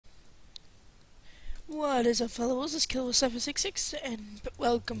What is up, fellows? It's Killer766 and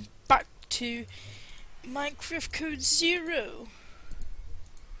welcome back to Minecraft Code Zero.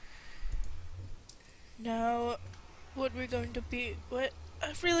 Now, what we're going to be what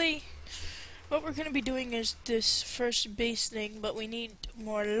we're going to be doing is this first base thing, but we need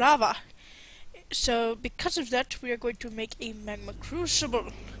more lava. So, because of that, we are going to make a magma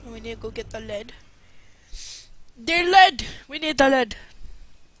crucible, and we need to go get the lead. Dear lead, we need the lead.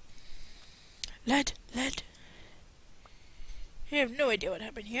 Lead. I have no idea what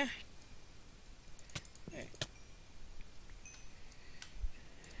happened here.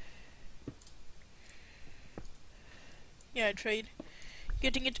 Yeah, I tried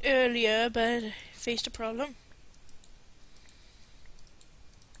getting it earlier, but faced a problem.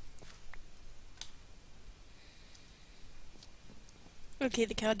 Okay,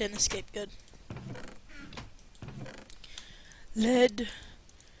 the cow didn't escape. Good. Lead.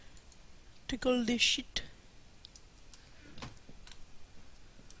 Take all this shit.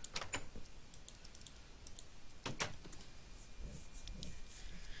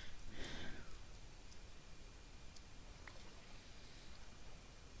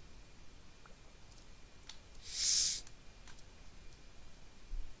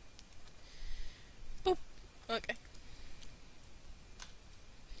 Boop. Okay.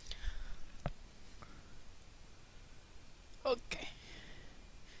 Okay.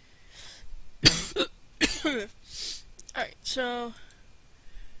 Alright, so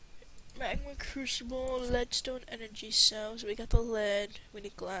magma crucible, leadstone energy cells. We got the lead, we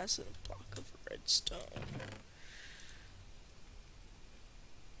need glass and a block of redstone.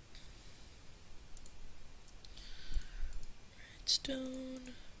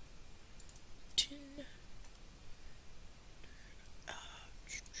 Redstone, tin.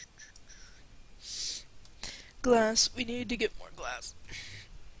 Glass, we need to get more glass.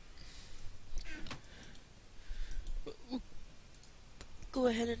 We'll go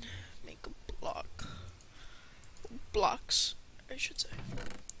ahead and make a block. Blocks, I should say.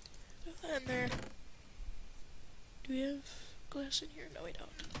 Put that in there. Do we have glass in here? No, we don't.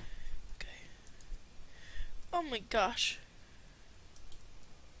 Okay. Oh my gosh.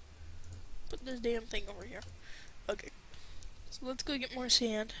 Put this damn thing over here. Okay. So let's go get more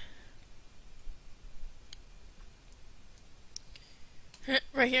sand.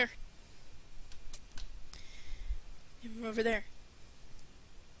 Right here. And over there.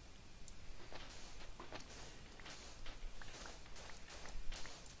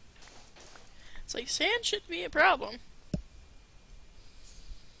 It's like sand shouldn't be a problem.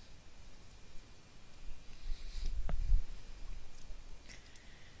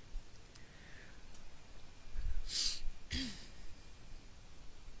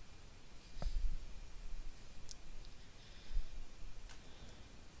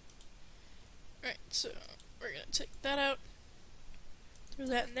 Right, so we're gonna take that out. Throw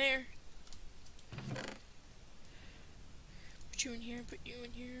that in there. Put you in here, put you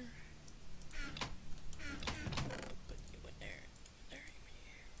in here. Put you in there,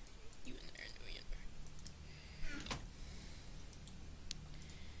 you in there, you in there.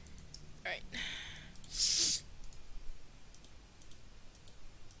 Alright.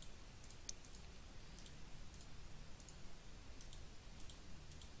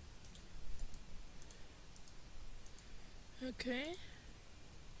 Okay.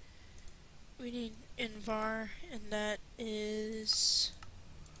 We need Invar, and that is...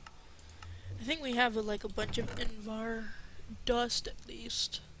 I think we have like a bunch of Invar dust at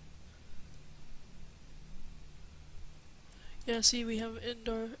least. Yeah, see, we have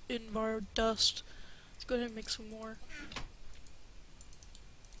Invar dust. Let's go ahead and make some more.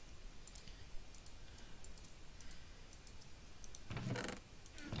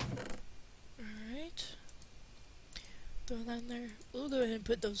 Alright. Throw that in there. We'll go ahead and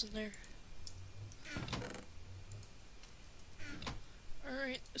put those in there.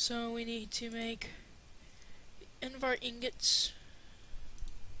 Alright, so we need to make Invar ingots.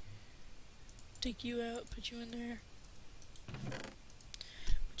 Take you out, put you in there.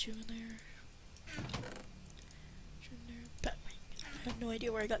 Put you in there. Put you in there. Batwing. I have no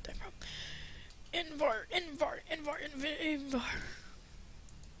idea where I got that from. Invar.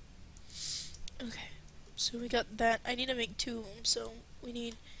 Okay, so we got that. I need to make 2 of them, so we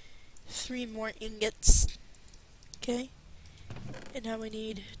need 3 more ingots. Okay. And now we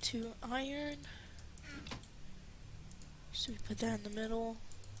need 2 iron. So we put that in the middle.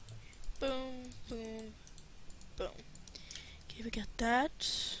 Boom, boom, boom. Okay, we got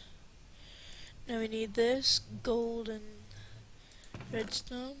that. Now we need this gold and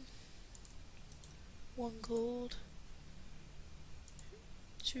redstone. 1 gold,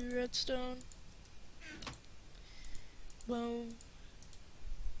 2 redstone. Boom.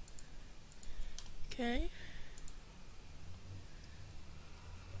 Okay.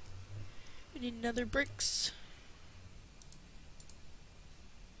 We need nether bricks.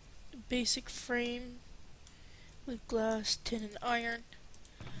 A basic frame with glass, tin, and iron.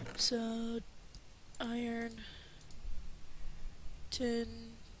 So, iron, tin,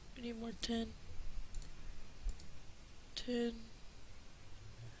 we need more tin, tin,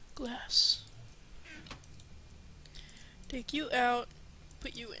 glass. Take you out,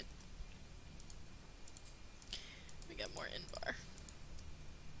 put you in. We got more in bar.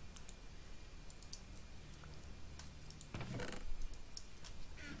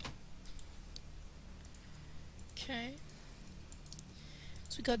 Okay.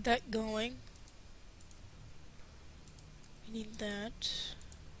 So we got that going. We need that.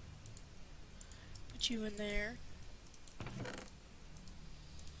 Put you in there.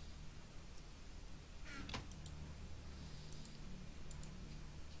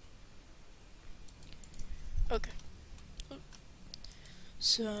 Okay.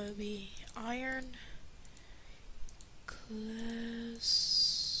 So it'll be iron,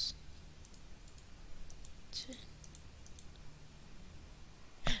 glass, tin.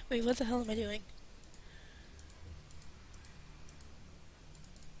 Wait, what the hell am I doing?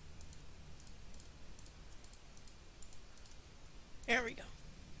 There we go.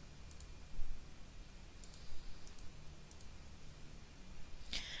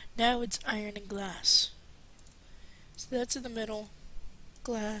 Now it's iron and glass. So that's in the middle.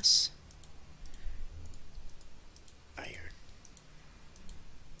 Glass. Iron.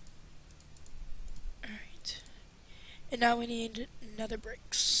 Alright. And now we need nether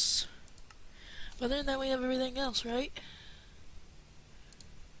bricks. Other than that, we have everything else, right?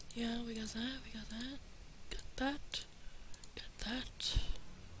 Yeah, we got that, we got that. Got that. Got that.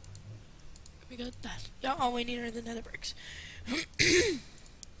 We got that. Yeah, all we need are the nether bricks.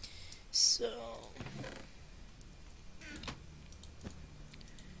 So...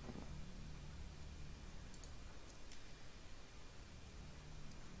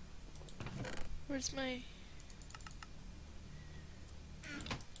 where's my...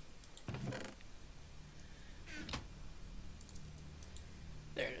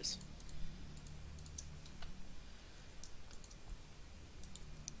 there it is.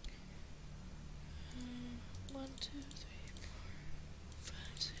 One, two, three, four, 5,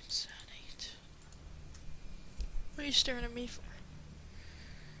 6, 7, 8. What are you staring at me for?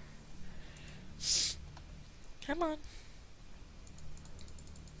 Come on.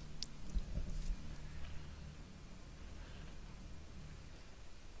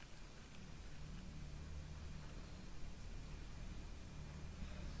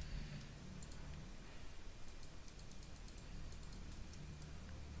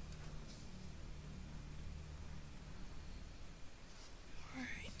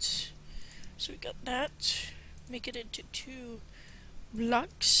 Alright. So we got that. Make it into 2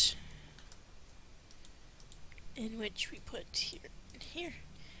 blocks. In which we put here and here.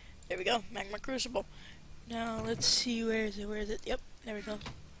 There we go. Magma crucible. Now let's see, where is it? Where is it? Yep, there we go.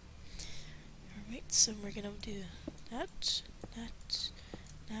 Alright, so we're gonna do that, that,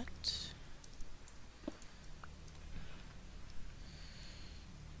 that.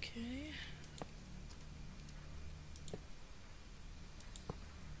 Okay.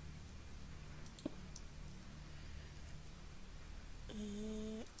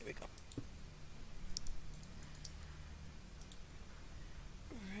 There we go.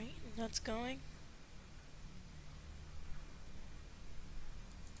 Alright, that's going.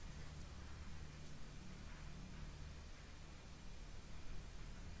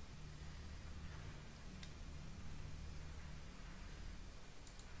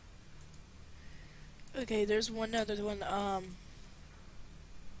 Okay, there's one other one,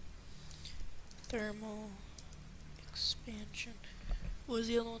 thermal expansion. What was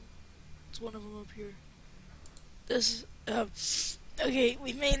the other one? It's one of them up here. This, okay,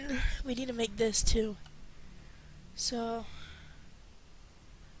 we need to make this too. So,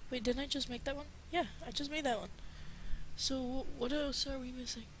 wait, didn't I just make that one? Yeah, I just made that one. So, what else are we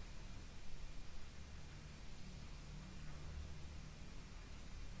missing?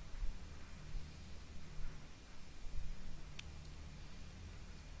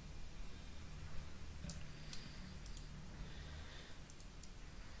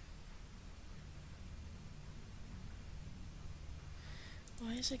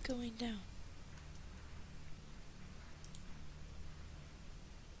 Why is it going down?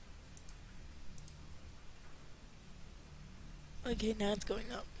 Okay, now it's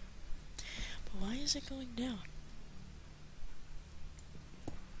going up. But why is it going down?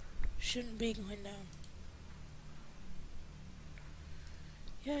 Shouldn't be going down.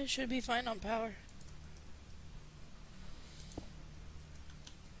 Yeah, it should be fine on power.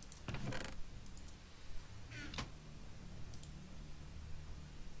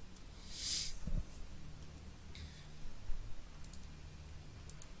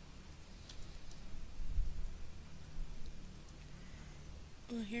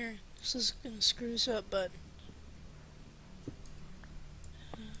 Well, here, this is gonna screw us up, but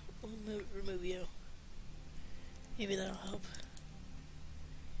we'll remove you. Maybe that'll help.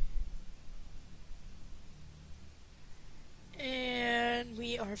 And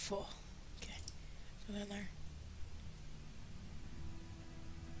we are full. Okay, go in there.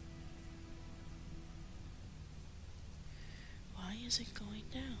 Why is it going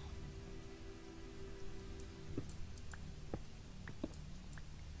down?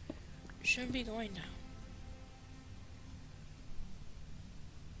 It shouldn't be going down.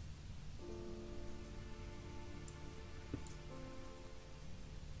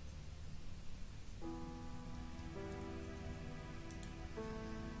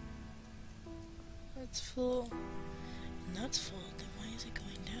 That's full. And that's full. Then why is it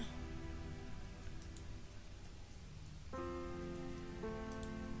going down?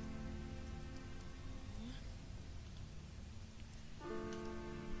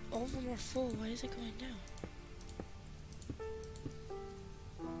 All of them are full. Why is it going down?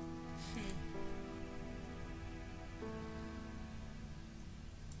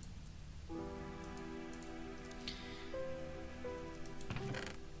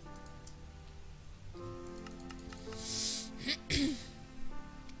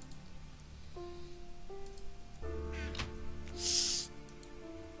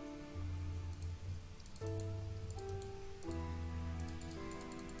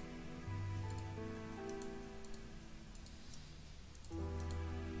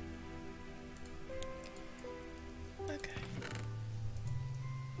 Okay.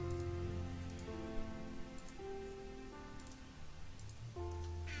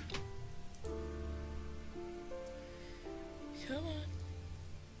 Come on.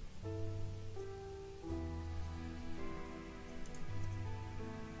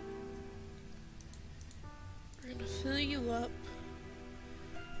 We're gonna fill you up.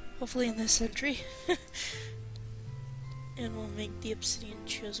 Hopefully in this century. And we'll make the obsidian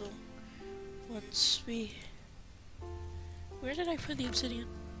chisel once we... Where did I put the obsidian?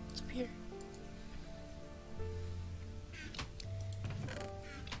 It's up here.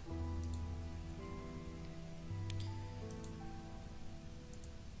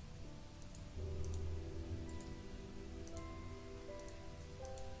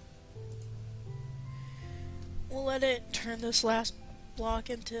 We'll let it turn this last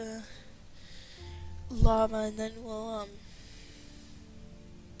block into lava, and then we'll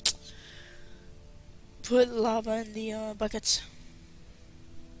put lava in the buckets.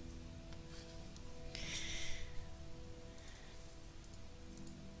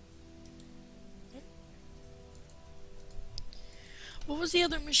 What was the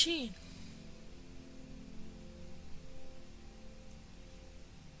other machine?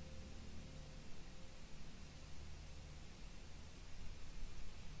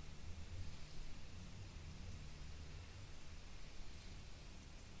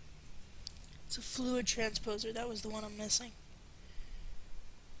 It's a fluid transposer. That was the one I'm missing.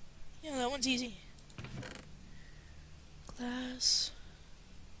 Yeah, that one's easy. Glass.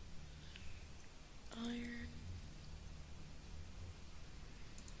 Iron.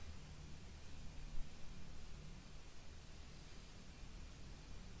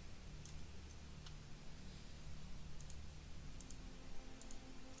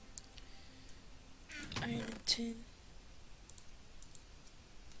 Iron and tin.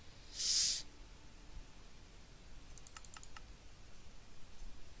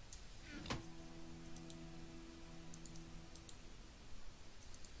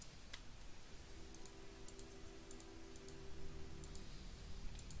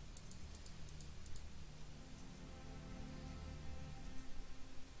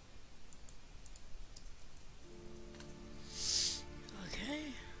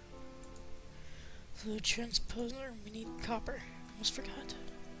 Fluid transposer, we need copper. Almost forgot.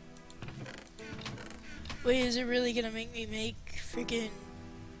 Wait, is it really gonna make me make freaking...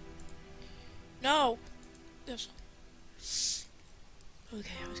 No! This one.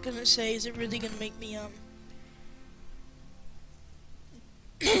 Okay, I was gonna say, is it really gonna make me,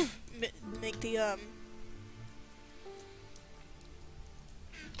 make the,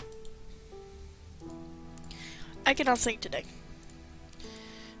 I cannot think today.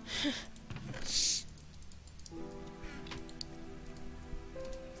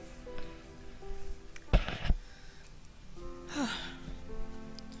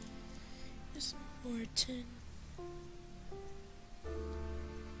 tin.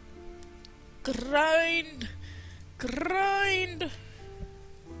 Grind! Grind!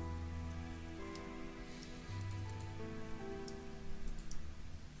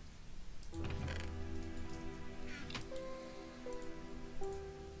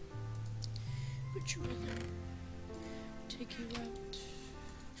 Put you in there. Take you out.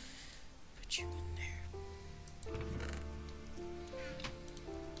 Put you in there.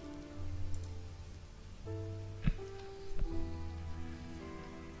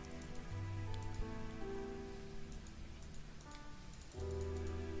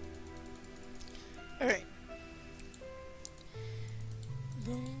 Alright.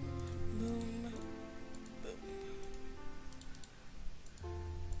 Boom, boom, boom.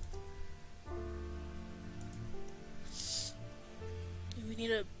 And we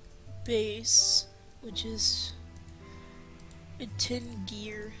need a base, which is a tin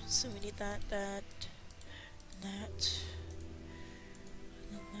gear. So we need that, and that.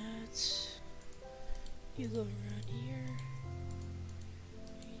 And then that. You go around here.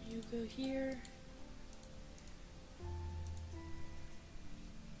 And you go here.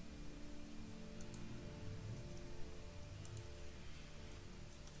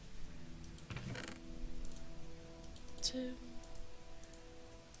 Two,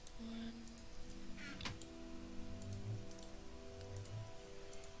 one.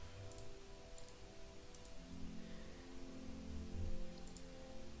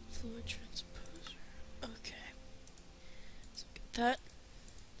 Fluid transposer. Okay. So get that.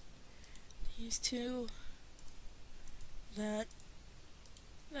 These two. That.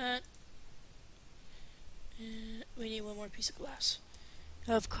 That. And we need one more piece of glass.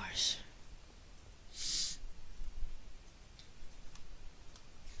 Of course.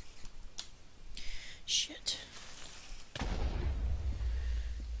 Shit.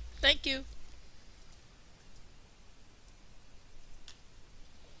 Thank you.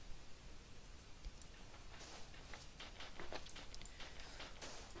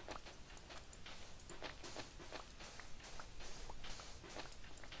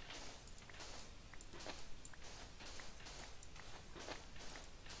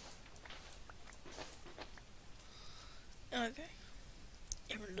 Okay.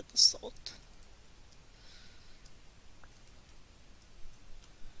 Get rid of the salt.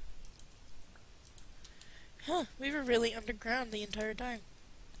 Huh, we were really underground the entire time.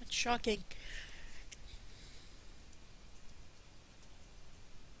 That's shocking.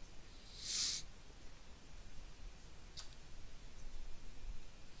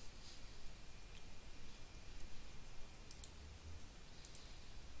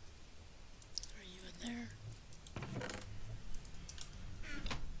 Are you in there?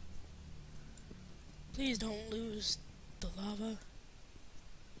 Please don't lose the lava,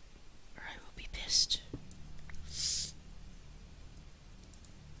 or I will be pissed.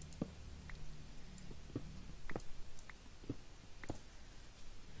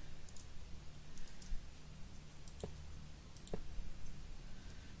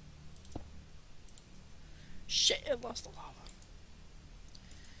 Shit, I lost the lava.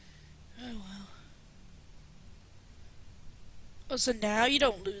 Oh well. Oh, so now you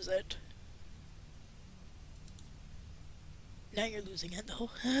don't lose it. Now you're losing it though.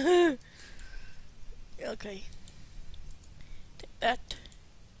 Okay. Take that.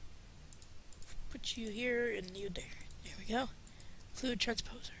 Put you here and you there. There we go. Fluid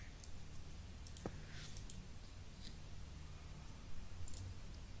transposer.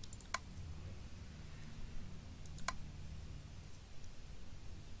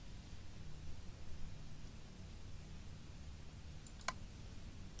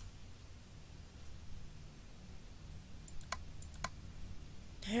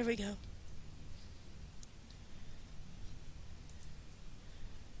 There we go.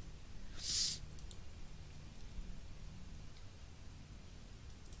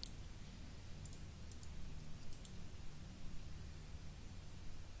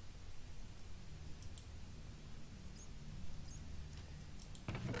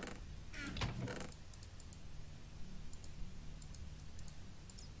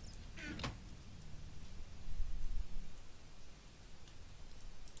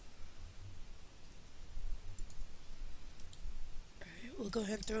 We'll go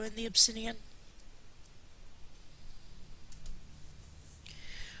ahead and throw in the obsidian.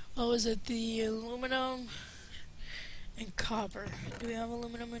 Oh, is it the aluminum and copper? Do we have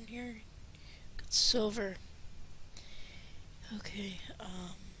aluminum in here? Got silver. Okay,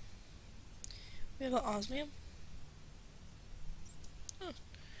 we have an osmium? Huh.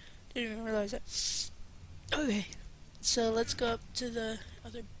 Didn't even realize that. Okay, so let's go up to the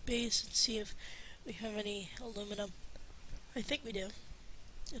other base and see if we have any aluminum. I think we do.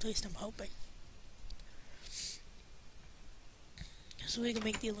 At least I'm hoping. So we can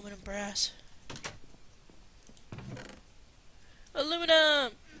make the aluminum brass.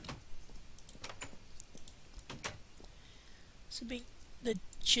 Aluminum! So being the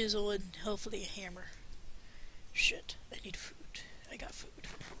chisel and hopefully a hammer. Shit, I need food. I got food.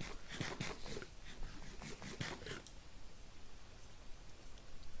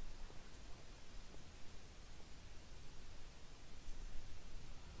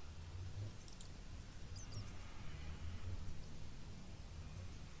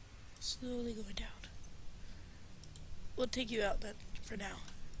 Slowly going down. We'll take you out then, for now.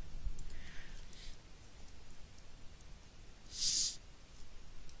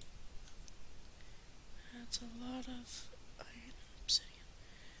 That's a lot of iron and obsidian.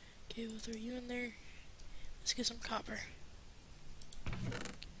 Okay, we'll throw you in there. Let's get some copper.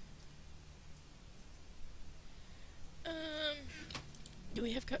 Do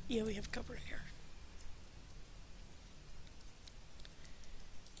we have yeah, we have copper in here.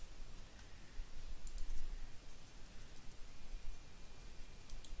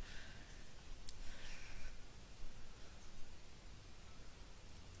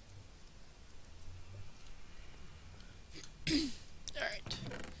 Alright.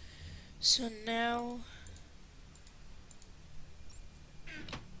 So now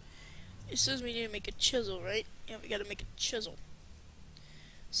it says we need to make a chisel, right? Yeah, we gotta make a chisel.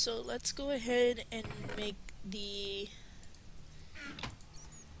 So let's go ahead and make the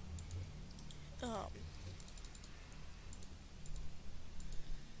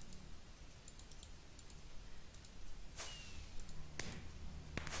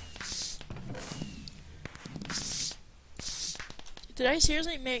did I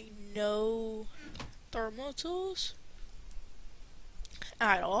seriously make no thermal tools?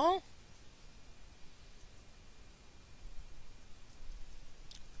 At all?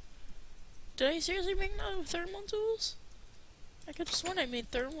 Did I seriously make no thermal tools? I could have sworn I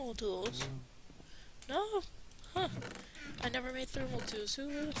made thermal tools. No? Huh. I never made thermal tools. Who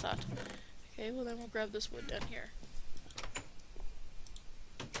would have thought? Okay, well then we'll grab this wood down here.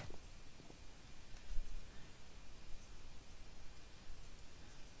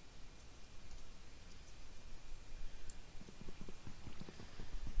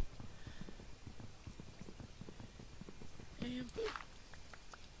 And boom.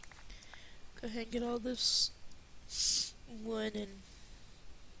 Go ahead and get all this wood and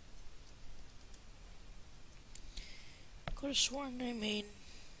I could have sworn I made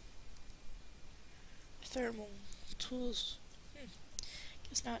thermal tools.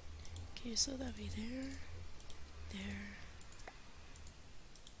 Guess not. Okay, so that'd be there, there.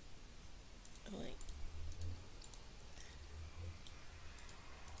 Oh wait.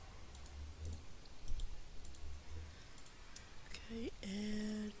 Okay,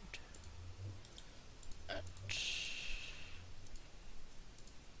 and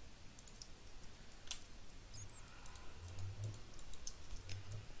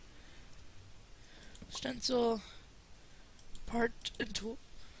stencil, part, and tool.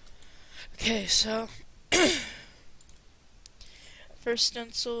 Okay, so first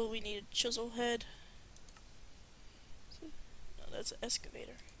stencil, we need a chisel head. No, that's an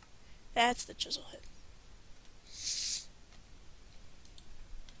excavator. That's the chisel head.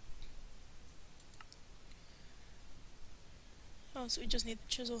 Oh, so we just need the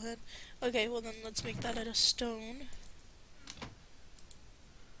chisel head. Okay, well then let's make that out of stone.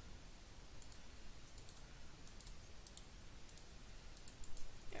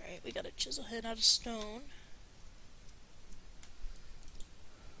 Alright, we got a chisel head out of stone.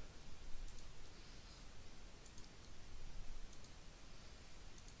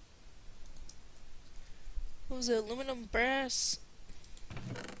 What was it? Aluminum, brass?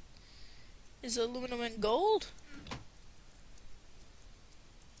 Is it aluminum and gold?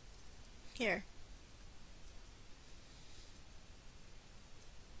 Here.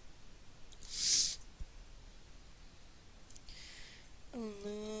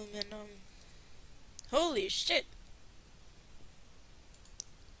 Aluminum. Holy shit!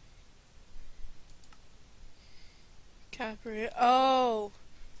 Copper. Oh!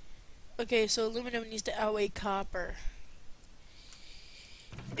 Okay, so aluminum needs to outweigh copper.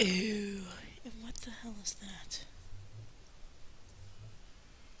 Ew. And what the hell is that?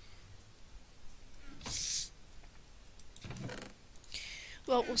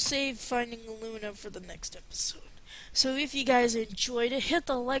 Well, we'll save finding aluminum for the next episode. So if you guys enjoyed it, hit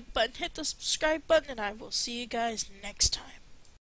the like button, hit the subscribe button, and I will see you guys next time.